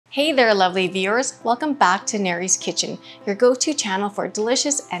Hey there, lovely viewers. Welcome back to Neri's Kitchen, your go-to channel for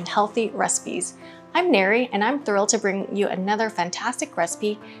delicious and healthy recipes. I'm Neri, and I'm thrilled to bring you another fantastic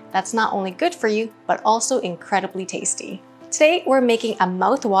recipe that's not only good for you, but also incredibly tasty. Today, we're making a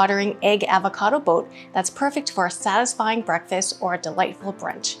mouth-watering egg avocado boat that's perfect for a satisfying breakfast or a delightful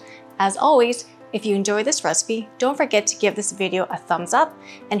brunch. As always, if you enjoy this recipe, don't forget to give this video a thumbs up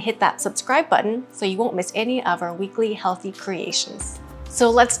and hit that subscribe button so you won't miss any of our weekly healthy creations. So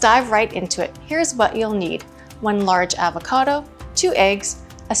let's dive right into it. Here's what you'll need: 1 large avocado, 2 eggs,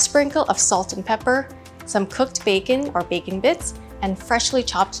 a sprinkle of salt and pepper, some cooked bacon or bacon bits, and freshly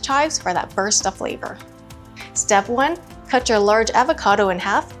chopped chives for that burst of flavor. Step 1. Cut your large avocado in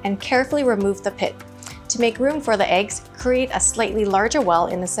half and carefully remove the pit. To make room for the eggs, create a slightly larger well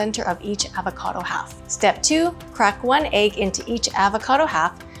in the center of each avocado half. Step 2. Crack 1 egg into each avocado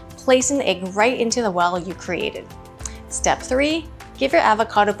half, placing the egg right into the well you created. Step 3. Give your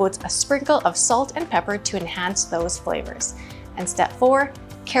avocado boats a sprinkle of salt and pepper to enhance those flavors. And step 4,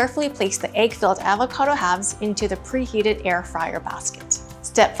 carefully place the egg-filled avocado halves into the preheated air fryer basket.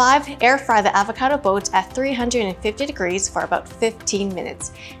 Step 5, air fry the avocado boats at 350 degrees for about 15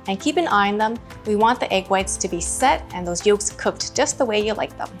 minutes. And keep an eye on them. We want the egg whites to be set and those yolks cooked just the way you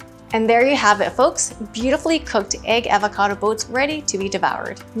like them. And there you have it, folks. Beautifully cooked egg avocado boats ready to be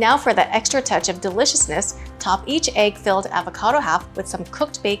devoured. Now for that extra touch of deliciousness, top each egg-filled avocado half with some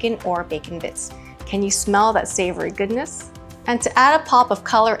cooked bacon or bacon bits. Can you smell that savory goodness? And to add a pop of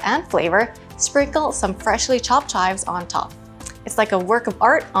color and flavor, sprinkle some freshly chopped chives on top. It's like a work of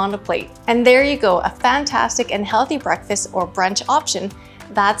art on a plate. And there you go, a fantastic and healthy breakfast or brunch option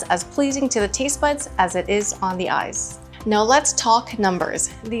that's as pleasing to the taste buds as it is on the eyes. Now let's talk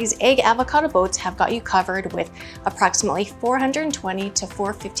numbers. These egg avocado boats have got you covered with approximately 420 to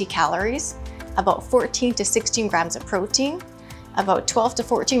 450 calories, about 14 to 16 grams of protein, about 12 to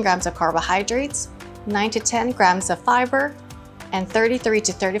 14 grams of carbohydrates, 9 to 10 grams of fiber, and 33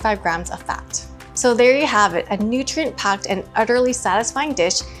 to 35 grams of fat. So there you have it, a nutrient-packed and utterly satisfying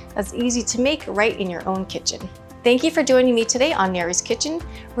dish that's easy to make right in your own kitchen. Thank you for joining me today on Neri's Kitchen.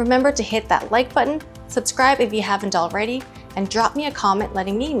 Remember to hit that like button, subscribe if you haven't already, and drop me a comment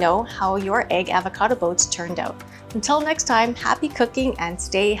letting me know how your egg avocado boats turned out. Until next time, happy cooking and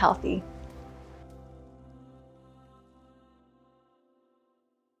stay healthy.